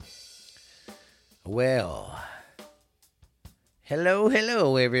Well,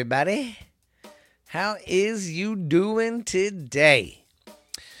 hello, everybody. How is you doing today?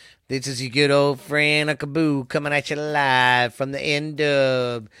 This is your good old friend Uncle Boo coming at you live from the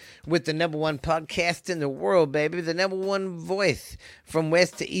N-Dub with the number one podcast in the world, baby. The number one voice from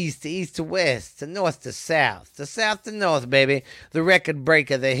west to east to west, to north to south to north, baby. The record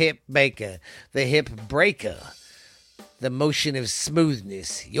breaker, the hip baker, the hip breaker. The motion of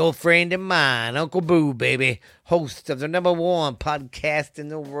smoothness. Your friend and mine, Uncle Boo, baby. Host of the number one podcast in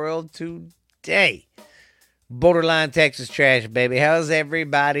the world today. Borderline Texas Trash, baby. How's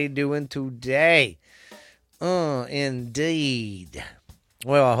everybody doing today? Indeed.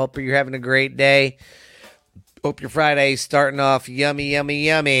 Well, I hope you're having a great day. Hope your Friday's starting off yummy.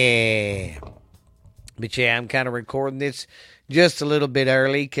 But yeah, I'm kind of recording this just a little bit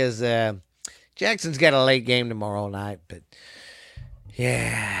early because Jackson's got a late game tomorrow night, but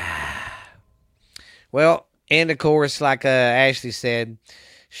yeah. Well, and of course, like Ashley said,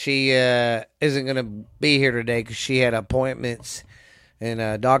 she isn't going to be here today because she had appointments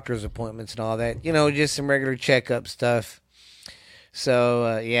and doctor's appointments and all that. You know, just some regular checkup stuff.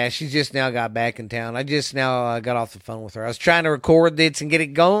 So, yeah, she just now got back in town. I just now got off the phone with her. I was trying to record this and get it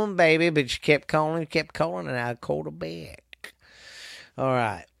going, baby, but she kept calling, and I called her back. All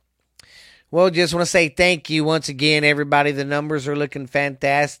right. Well, just want to say thank you once again, everybody. The numbers are looking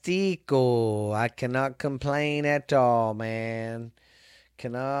fantastico. I cannot complain at all, man.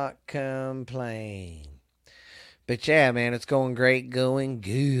 Cannot complain. But yeah, man, it's going great, going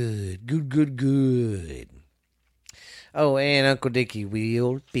good. Good. Oh, and Uncle Dickie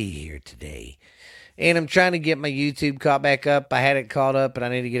will be here today. And I'm trying to get my YouTube caught back up. I had it caught up, and I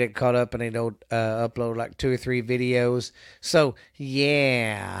need to get it caught up, and I don't upload like 2 or 3 videos. So,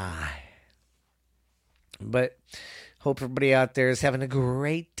 yeah. But hope everybody out there is having a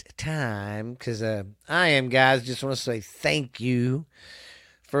great time because I am, guys. Just want to say thank you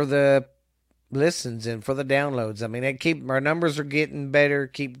for the listens and for the downloads. I mean, our numbers are getting better,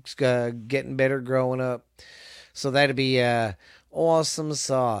 keeps getting better growing up. So that'd be awesome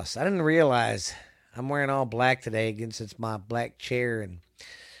sauce. I didn't realize I'm wearing all black today against it's my black chair, and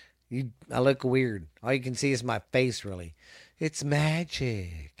I look weird. All you can see is my face, really. It's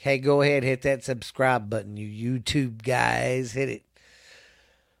magic. Hey, go ahead, hit that subscribe button, you YouTube guys. Hit it.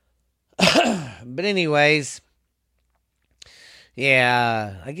 But anyways,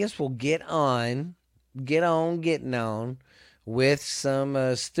 yeah, I guess we'll getting on with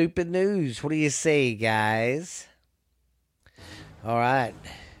some stupid news. What do you say, guys? All right.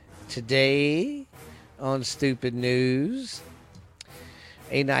 Today on Stupid News,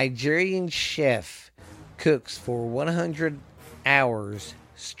 a Nigerian chef cooks for 100 hours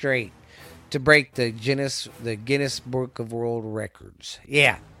straight to break the Guinness Book of World Records.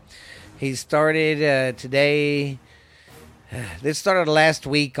 Yeah. He started today. This started last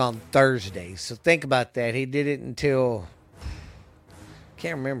week on Thursday. So think about that. He did it until,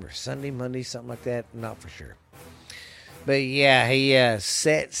 can't remember, Sunday, Monday, something like that. I'm not for sure. But yeah, he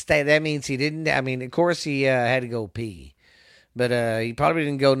that means he didn't, of course he had to go pee. But he probably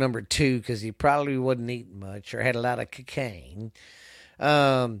didn't go number 2 because he probably wasn't eating much or had a lot of cocaine.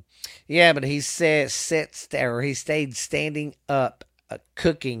 Yeah, but he stayed standing up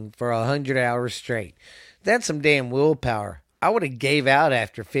cooking for 100 hours straight. That's some damn willpower. I would have gave out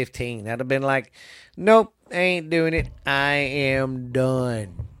after 15. I'd have been like, nope, I ain't doing it. I am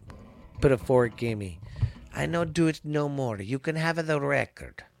done. Put a fork in me. I no do it no more. You can have the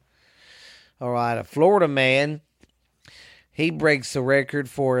record. All right, a Florida man. He breaks the record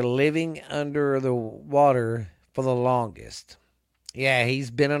for living under the water for the longest. Yeah, he's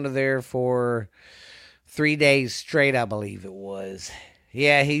been under there for 3 days straight, I believe it was.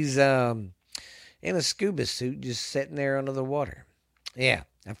 Yeah, he's in a scuba suit just sitting there under the water. Yeah,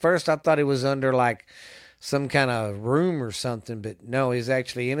 at first I thought he was under like some kind of room or something, but no, he's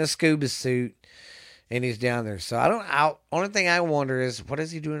actually in a scuba suit and he's down there. So only thing I wonder is, what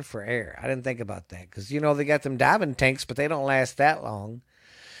is he doing for air? I didn't think about that because, they got them diving tanks, but they don't last that long.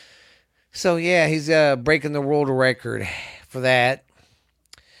 So, yeah, he's breaking the world record for that.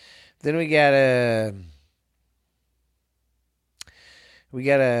 Then we got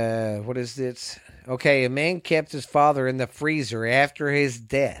what is this? Okay, a man kept his father in the freezer after his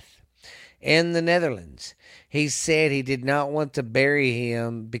death in the Netherlands. He said he did not want to bury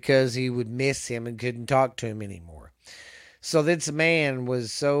him because he would miss him and couldn't talk to him anymore. So this man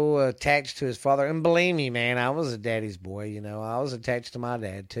was so attached to his father. And believe me, man, I was a daddy's boy, I was attached to my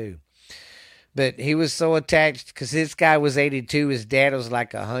dad too. But he was so attached because this guy was 82. His dad was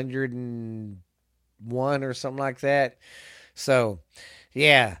like 101 or something like that. So,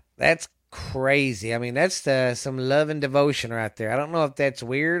 yeah, that's crazy. I mean, that's some love and devotion right there. I don't know if that's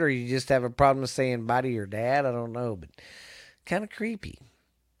weird or you just have a problem saying bye to your dad. I don't know, but kind of creepy.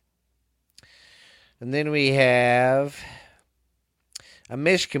 And then we have a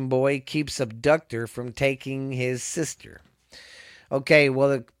Michigan boy keeps abductor from taking his sister. Okay, well,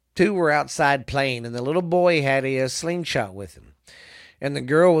 the two were outside playing, and the little boy had a slingshot with him. And the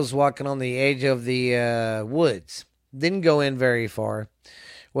girl was walking on the edge of the woods. Didn't go in very far.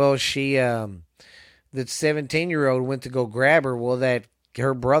 Well, the 17-year-old went to go grab her. Well, that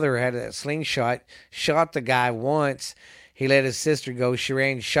her brother had a slingshot, shot the guy once. He let his sister go. She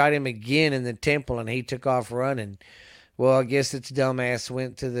ran, shot him again in the temple, and he took off running. Well, I guess its dumbass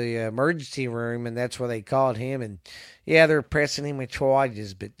went to the emergency room, and that's where they called him. And yeah, they're pressing him with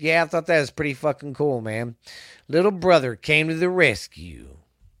charges. But yeah, I thought that was pretty fucking cool, man. Little brother came to the rescue.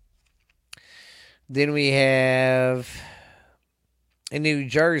 Then we have in New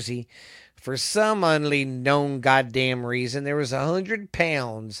Jersey, for some unknown goddamn reason, there was 100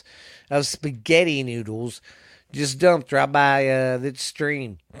 pounds of spaghetti noodles just dumped right by that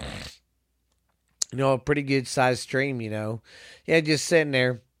stream. A pretty good sized stream, Yeah, just sitting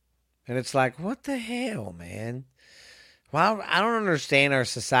there. And it's like, what the hell, man? Well, I don't understand our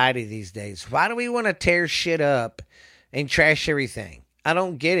society these days. Why do we want to tear shit up and trash everything? I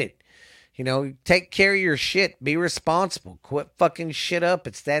don't get it. Take care of your shit. Be responsible. Quit fucking shit up.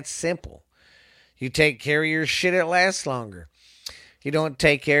 It's that simple. You take care of your shit, it lasts longer. You don't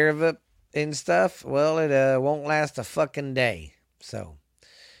take care of it and stuff, well, it won't last a fucking day. So,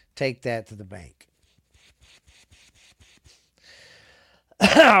 take that to the bank.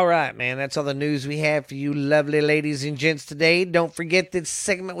 All right, man. That's all the news we have for you lovely ladies and gents today. Don't forget this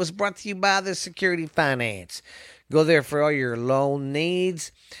segment was brought to you by the Security Finance. Go there for all your loan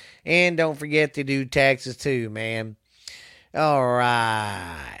needs. And don't forget to do taxes too, man. All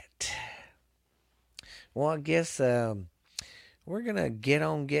right. Well, I guess we're going to get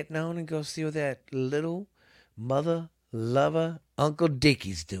on getting on and go see what that little mother lover Uncle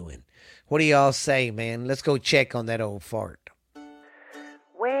Dickie's doing. What do y'all say, man? Let's go check on that old fart.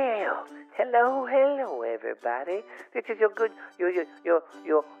 Well, hello, everybody. This is your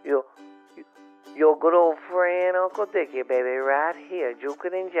good old friend Uncle Dickie, baby, right here,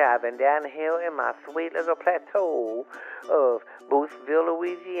 juking and jiving down here in my sweet little plateau of Boothville,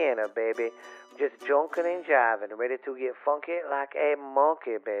 Louisiana, baby. Just junking and jiving, ready to get funky like a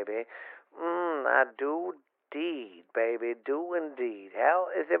monkey, baby. I do indeed, baby, do indeed. How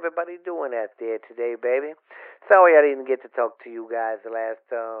is everybody doing out there today, baby? Sorry I didn't get to talk to you guys last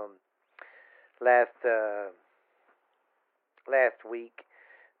week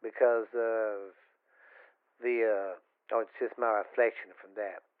because of it's just my reflection from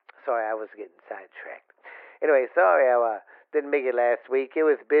that. Sorry, I was getting sidetracked. Anyway, sorry I didn't make it last week. It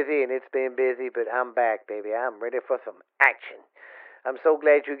was busy and it's been busy, but I'm back, baby. I'm ready for some action. I'm so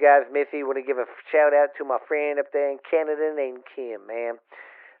glad you guys missed me. Want to give a shout out to my friend up there in Canada named Kim, man.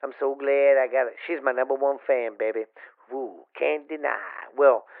 I'm so glad I got it. She's my number one fan, baby. Woo, can't deny.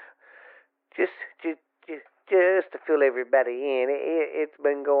 Well, just to fill everybody in, it's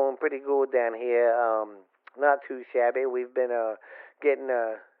been going pretty good down here. Not too shabby. We've been getting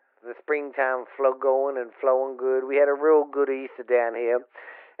the springtime flow going and flowing good. We had a real good Easter down here.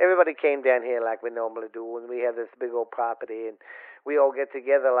 Everybody came down here like we normally do, and we have this big old property, and we all get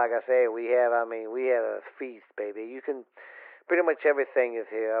together. Like I say, we have a feast, baby. You can pretty much everything is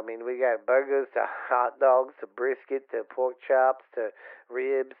here. I mean, we got burgers to hot dogs to brisket to pork chops to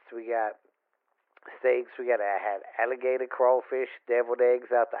ribs. We got steaks. We had alligator, crawfish, deviled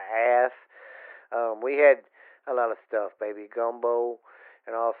eggs out the ass. We had a lot of stuff, baby. Gumbo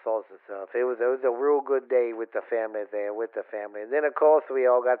and all sorts of stuff. It was a real good day with the family there, And then, of course, we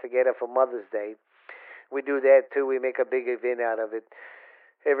all got together for Mother's Day. We do that, too. We make a big event out of it.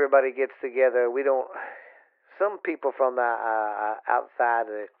 Everybody gets together. Some people from the outside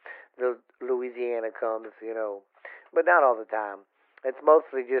of the Louisiana comes, but not all the time. It's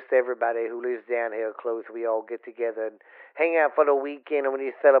mostly just everybody who lives down here close. We all get together and hang out for the weekend, and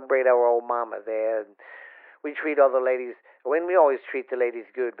we celebrate our old mama there. And we treat all the ladies. We always treat the ladies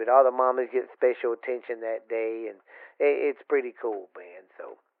good, but all the mamas get special attention that day, and it's pretty cool, man.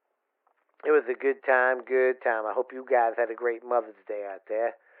 So it was a good time. I hope you guys had a great Mother's Day out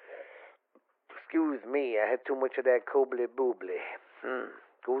there. Excuse me, I had too much of that coobly boobly.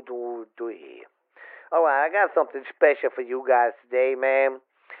 Good to hear. All right, I got something special for you guys today, man.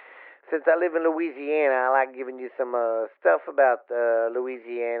 Since I live in Louisiana, I like giving you some stuff about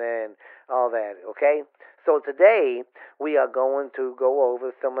Louisiana and all that, okay? So today, we are going to go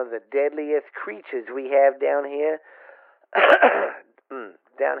over some of the deadliest creatures we have down here.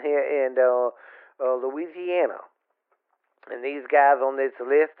 down here in Louisiana. And these guys on this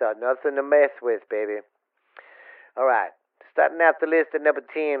list are nothing to mess with, baby. All right. Starting out the list at number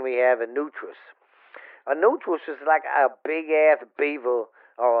 10, we have a nutris. A nutris is like a big ass beaver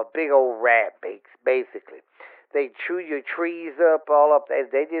or a big old rat, basically. They chew your trees up, all up.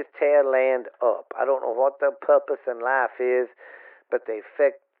 They just tear land up. I don't know what their purpose in life is, but they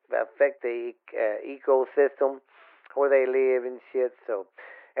affect the ecosystem where they live and shit. So,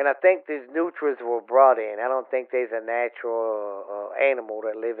 and I think these nutrients were brought in. I don't think there's a natural animal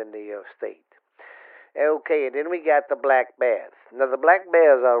that live in the state. Okay, and then we got the black bears. Now the black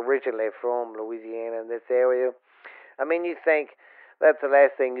bears are originally from Louisiana in this area. I mean, you think that's the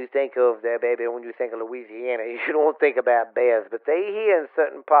last thing you think of there, baby, when you think of Louisiana. You don't think about bears, but they here in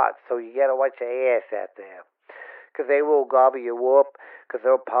certain parts, so you gotta watch your ass out there. 'Cause they will gobble you up, 'cause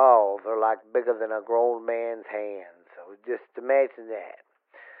their paws are like bigger than a grown man's hand. So just imagine that.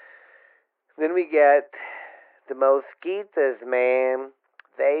 Then we got the mosquitoes, man.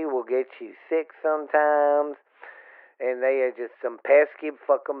 They will get you sick sometimes, and they are just some pesky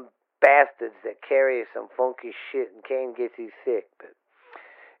fucking bastards that carry some funky shit and can get you sick. But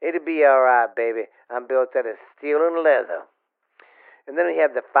it'll be alright, baby. I'm built out of steel and leather. And then we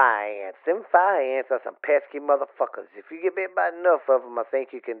have the fire ants. Them fire ants are some pesky motherfuckers. If you get bit by enough of them, I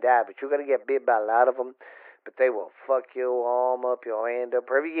think you can die. But you're going to get bit by a lot of them. But they will fuck your arm up, your hand up,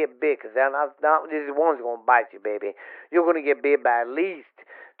 wherever you get bit. Because not this one's going to bite you, baby. You're going to get bit by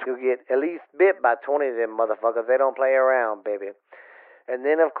you'll get at least bit by 20 of them motherfuckers. They don't play around, baby. And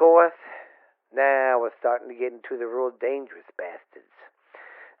then, of course, now we're starting to get into the real dangerous bastards.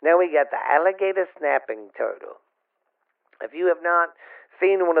 Now we got the alligator snapping turtle. If you have not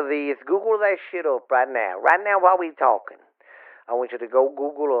seen one of these, Google that shit up right now. Right now while we talking. I want you to go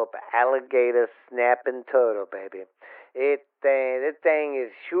Google up alligator snapping turtle, baby. That thing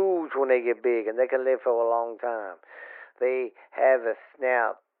is huge when they get big, and they can live for a long time. They have a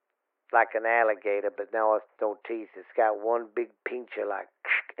snout like an alligator, but now it's no teeth. It's got one big pincher like,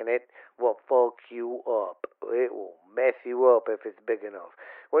 and it will fuck you up. It will mess you up if it's big enough.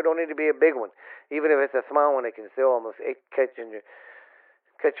 Well, it don't need to be a big one. Even if it's a small one, it can still almost cut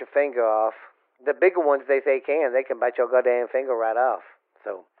your finger off. The bigger ones, they say they can bite your goddamn finger right off.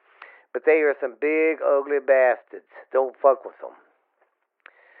 So, but they are some big, ugly bastards. Don't fuck with them.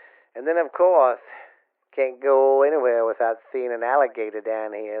 And then, of course, can't go anywhere without seeing an alligator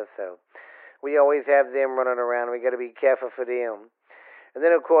down here. So, we always have them running around. We got to be careful for them. And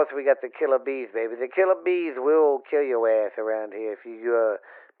then, of course, we got the killer bees, baby. The killer bees will kill your ass around here if you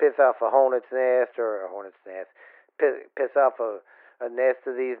piss off a hornet's nest or a hornet's nest. Piss off a nest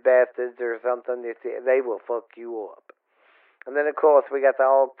of these bastards or something. They will fuck you up. And then, of course, we got the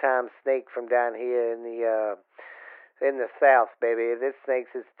all-time snake from down here in the South, baby. This snake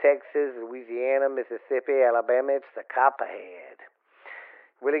is Texas, Louisiana, Mississippi, Alabama. It's the copperhead.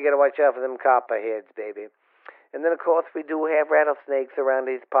 Really got to watch out for them copperheads, baby. And then, of course, we do have rattlesnakes around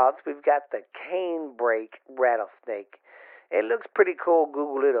these parts. We've got the canebrake rattlesnake. It looks pretty cool.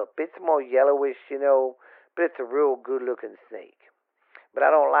 Google it up. It's more yellowish, but it's a real good-looking snake. But I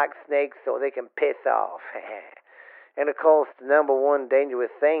don't like snakes, so they can piss off. And, of course, the number one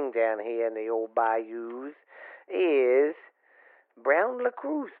dangerous thing down here in the old bayous is brown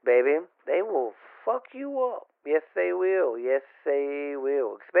lacrosse, baby. They will fuck you up. Yes, they will. Yes, they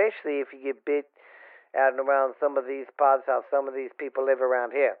will. Especially if you get bit out and around some of these spots, how some of these people live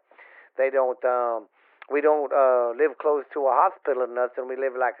around here. We don't live close to a hospital or nothing. We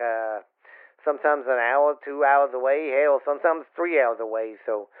live like sometimes an hour, 2 hours away. Hell, sometimes 3 hours away.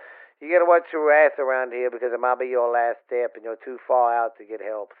 So you gotta watch your ass around here because it might be your last step and you're too far out to get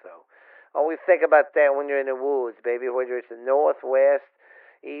help. So always think about that when you're in the woods, baby. Whether it's the north, west,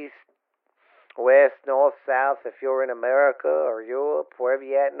 east, west, north, south, if you're in America or Europe, wherever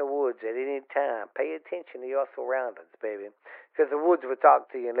you're at in the woods at any time, pay attention to your surroundings, baby. Because the woods will talk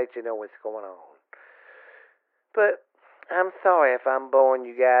to you and let you know what's going on. But I'm sorry if I'm boring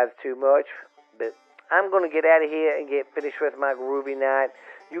you guys too much, but I'm going to get out of here and get finished with my groovy night.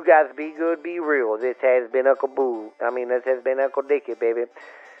 You guys be good, be real. This has been this has been Uncle Dickie, baby.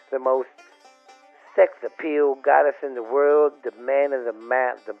 The most sex appeal goddess in the world, the man of the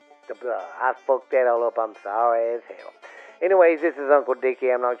map, I fucked that all up. I'm sorry as hell. Anyways, this is Uncle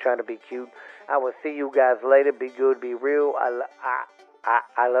Dickie. I'm not trying to be cute. I will see you guys later. Be good, be real.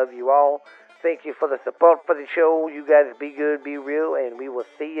 I love you all. Thank you for the support for the show. You guys be good, be real, and we will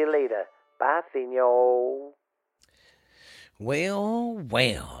see you later. Bye, senor. Well,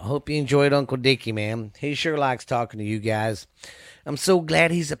 I hope you enjoyed Uncle Dickie, man. He sure likes talking to you guys. I'm so glad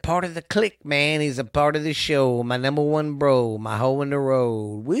he's a part of the clique, man. He's a part of the show. My number one bro, my hoe in the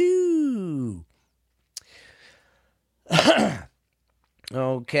road. Woo!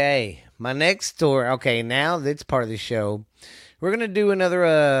 Okay, my next story. Okay, now that's part of the show. We're going to do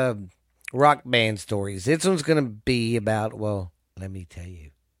another rock band stories. This one's going to be about, well, let me tell you,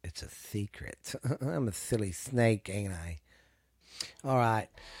 it's a secret. I'm a silly snake, ain't I? All right.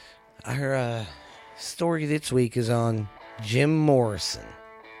 Our story this week is on Jim Morrison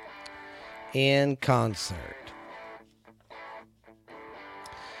in concert.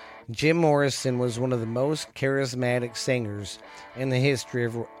 Jim Morrison was one of the most charismatic singers in the history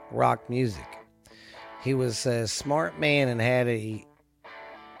of rock music. He was a smart man and had a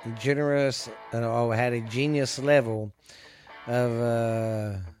genius level of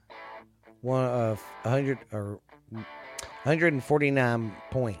 149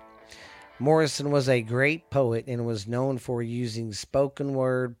 point. Morrison was a great poet and was known for using spoken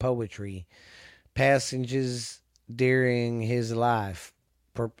word poetry passages during his live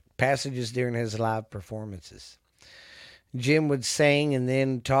performances. Jim would sing and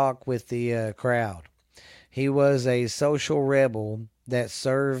then talk with the crowd. He was a social rebel that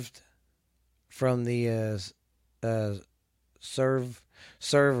served from the server.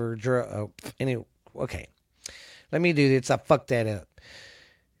 Anyway, okay. Let me do this. I fucked that up.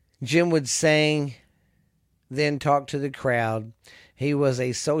 Jim would sing, then talk to the crowd. He was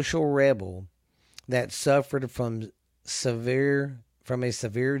a social rebel that suffered from a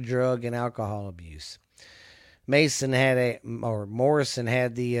severe drug and alcohol abuse. Morrison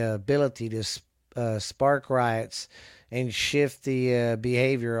had the ability to spark riots and shift the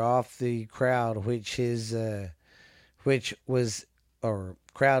behavior off the crowd,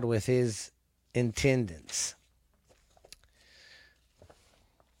 crowd with his attendance.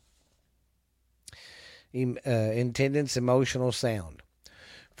 Emotional sound.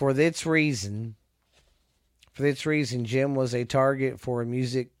 For this reason, Jim was a target for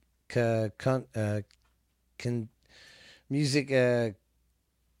music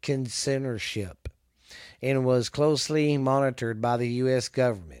censorship and was closely monitored by the U.S.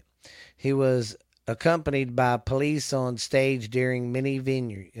 government. He was accompanied by police on stage during many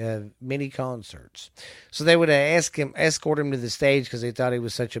concerts. So they would escort him to the stage because they thought he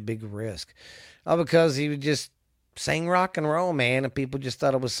was such a big risk. All because he would just sing rock and roll, man, and people just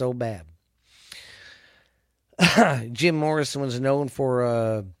thought it was so bad. Jim Morrison was known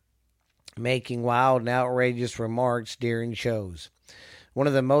for making wild and outrageous remarks during shows. One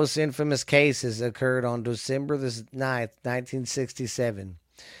of the most infamous cases occurred on December the 9th, 1967,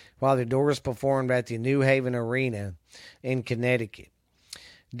 while the Doors performed at the New Haven Arena in Connecticut.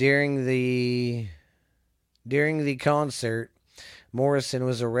 During the concert, Morrison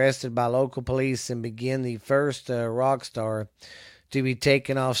was arrested by local police and became the first rock star to be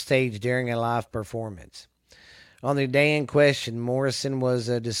taken off stage during a live performance. On the day in question, Morrison was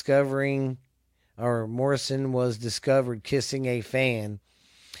discovered kissing a fan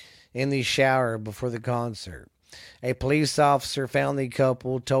in the shower before the concert. A police officer found the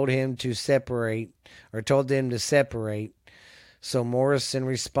couple, told them to separate. So Morrison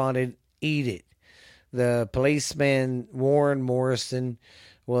responded, "Eat it." The policeman warned Morrison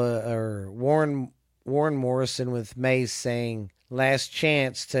with mace, saying, "Last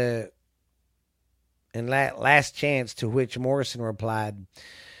chance," to which Morrison replied,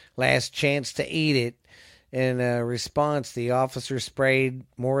 "Last chance to eat it." In response, the officer sprayed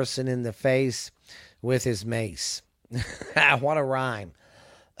Morrison in the face with his mace. What a rhyme.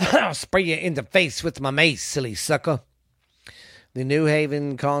 "I'll spray you in the face with my mace, silly sucker." The New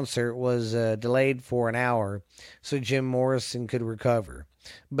Haven concert was delayed for an hour so Jim Morrison could recover.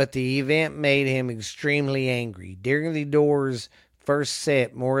 But the event made him extremely angry. During the Doors' first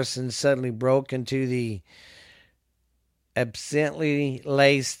set, Morrison suddenly broke into the absently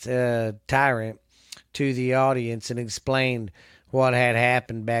laced tyrant to the audience and explained what had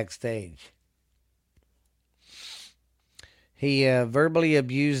happened backstage. He verbally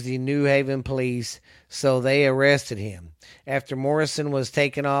abused the New Haven police, so they arrested him. After Morrison was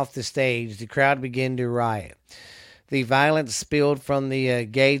taken off the stage, the crowd began to riot. The violence spilled from the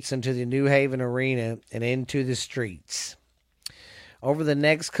gates into the New Haven Arena and into the streets. Over the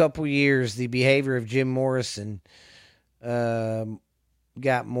next couple years, the behavior of Jim Morrison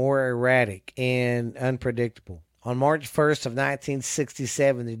got more erratic and unpredictable. On March 1st of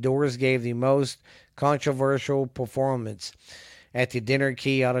 1967, the Doors gave the most controversial performance at the Dinner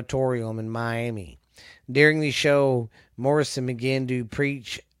Key Auditorium in Miami. During the show, Morrison began to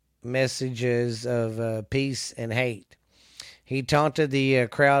preach messages of peace and hate. He taunted the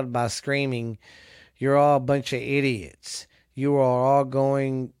crowd by screaming, "You're all a bunch of idiots. You are all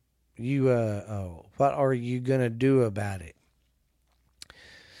going, what are you going to do about it?"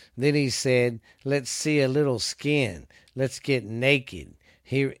 Then he said, "Let's see a little skin. Let's get naked."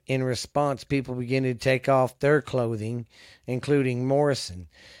 In response, people began to take off their clothing, including Morrison.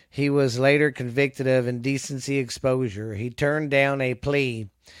 He was later convicted of indecency exposure. He turned down a plea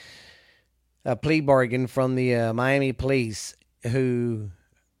bargain from the Miami police, who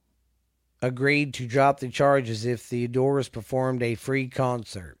agreed to drop the charges if the Doors performed a free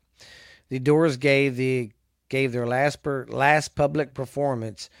concert. The Doors gave their last public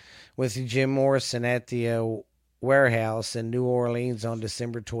performance with Jim Morrison at the Warehouse in New Orleans on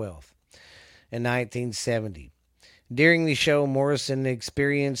December 12th in 1970. During the show, Morrison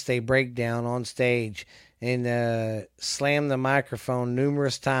experienced a breakdown on stage and slammed the microphone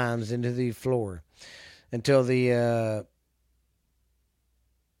numerous times into the floor until the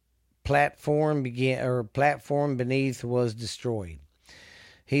platform beneath was destroyed.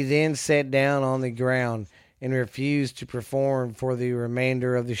 He then sat down on the ground and refused to perform for the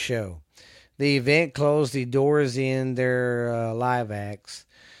remainder of the show. The event closed the Doors in their live acts,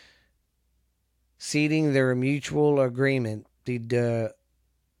 ceding their mutual agreement that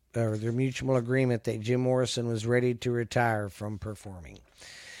Jim Morrison was ready to retire from performing.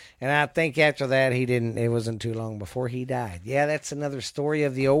 And I think after that, it wasn't too long before he died. Yeah, that's another story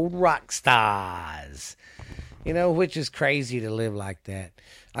of the old rock stars. Which is crazy to live like that.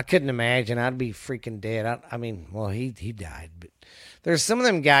 I couldn't imagine. I'd be freaking dead. He died. But there's some of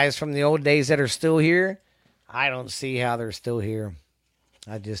them guys from the old days that are still here. I don't see how they're still here.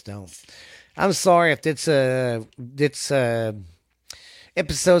 I just don't. I'm sorry if this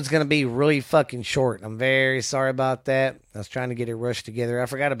episode's going to be really fucking short. I'm very sorry about that. I was trying to get it rushed together. I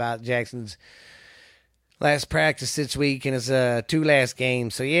forgot about Jackson's last practice this week and his 2 last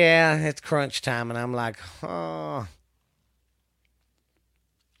games. So, yeah, it's crunch time. And I'm like, oh.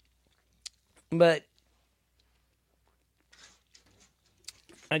 But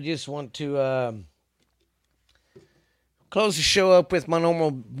I just want to close the show up with my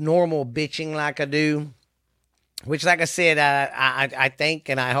normal bitching like I do. Which, like I said, I think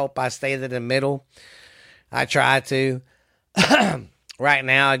and I hope I stay in the middle. I try to. Right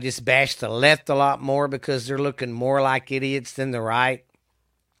now, I just bash the left a lot more because they're looking more like idiots than the right.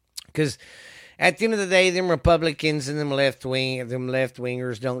 Because at the end of the day, them Republicans and them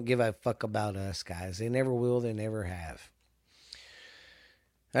left-wingers don't give a fuck about us, guys. They never will. They never have.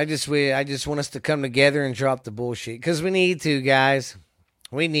 I just want us to come together and drop the bullshit. Because we need to, guys.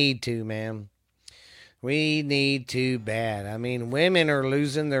 We need to, man. We need to bad. I mean, women are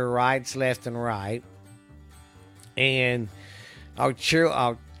losing their rights left and right. And our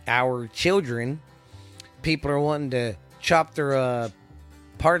children, people are wanting to chop their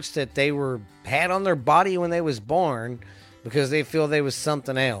parts that they had on their body when they was born because they feel they was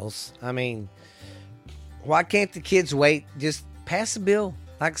something else. I mean, why can't the kids wait? Just pass a bill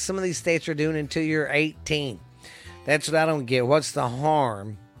like some of these states are doing until you're 18. That's what I don't get. What's the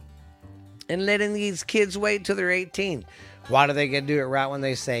harm in letting these kids wait till they're 18? Why do they get to do it right when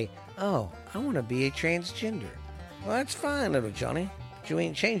they say, "Oh, I want to be a transgender"? Well, that's fine, little Johnny. But you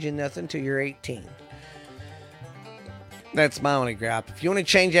ain't changing nothing till you're 18. That's my only gripe. If you want to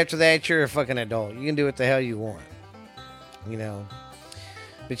change after that, you're a fucking adult. You can do what the hell you want.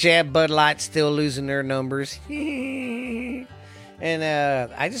 But yeah, Bud Light's still losing their numbers. And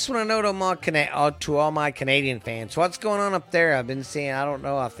I just want to know to all my Canadian fans, what's going on up there? I've been seeing, I don't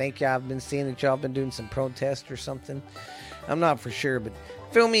know, I think I've been seeing that y'all been doing some protest or something. I'm not for sure, but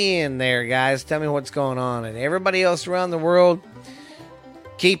fill me in there, guys. Tell me what's going on. And everybody else around the world,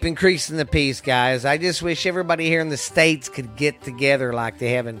 keep increasing the peace, guys. I just wish everybody here in the States could get together like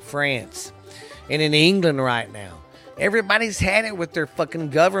they have in France and in England right now. Everybody's had it with their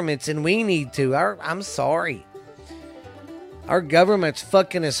fucking governments, and we need to. I'm sorry. Our government's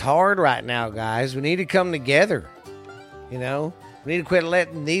fucking us hard right now, guys. We need to come together. We need to quit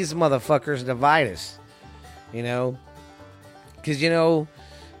letting these motherfuckers divide us. Because,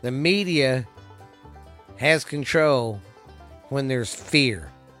 the media has control when there's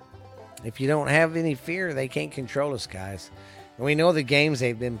fear. If you don't have any fear, they can't control us, guys. And we know the games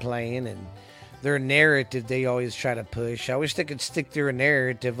they've been playing and their narrative they always try to push. I wish they could stick their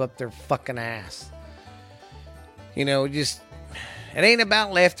narrative up their fucking ass. It ain't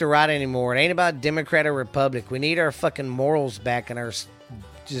about left or right anymore. It ain't about Democrat or Republic. We need our fucking morals back and our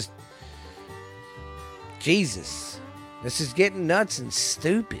just... Jesus. This is getting nuts and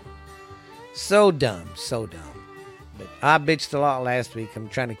stupid. So dumb. So dumb. But I bitched a lot last week. I'm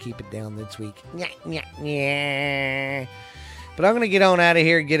trying to keep it down this week. But I'm going to get on out of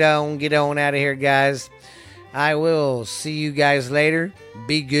here. Get on out of here, guys. I will see you guys later.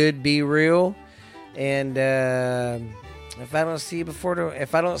 Be good, be real. And if I don't see you before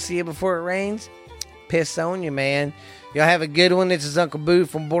it rains, piss on you, man. Y'all have a good one. This is Uncle Boo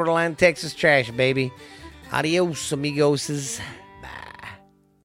from Borderline Texas Trash, baby. Adios, amigos.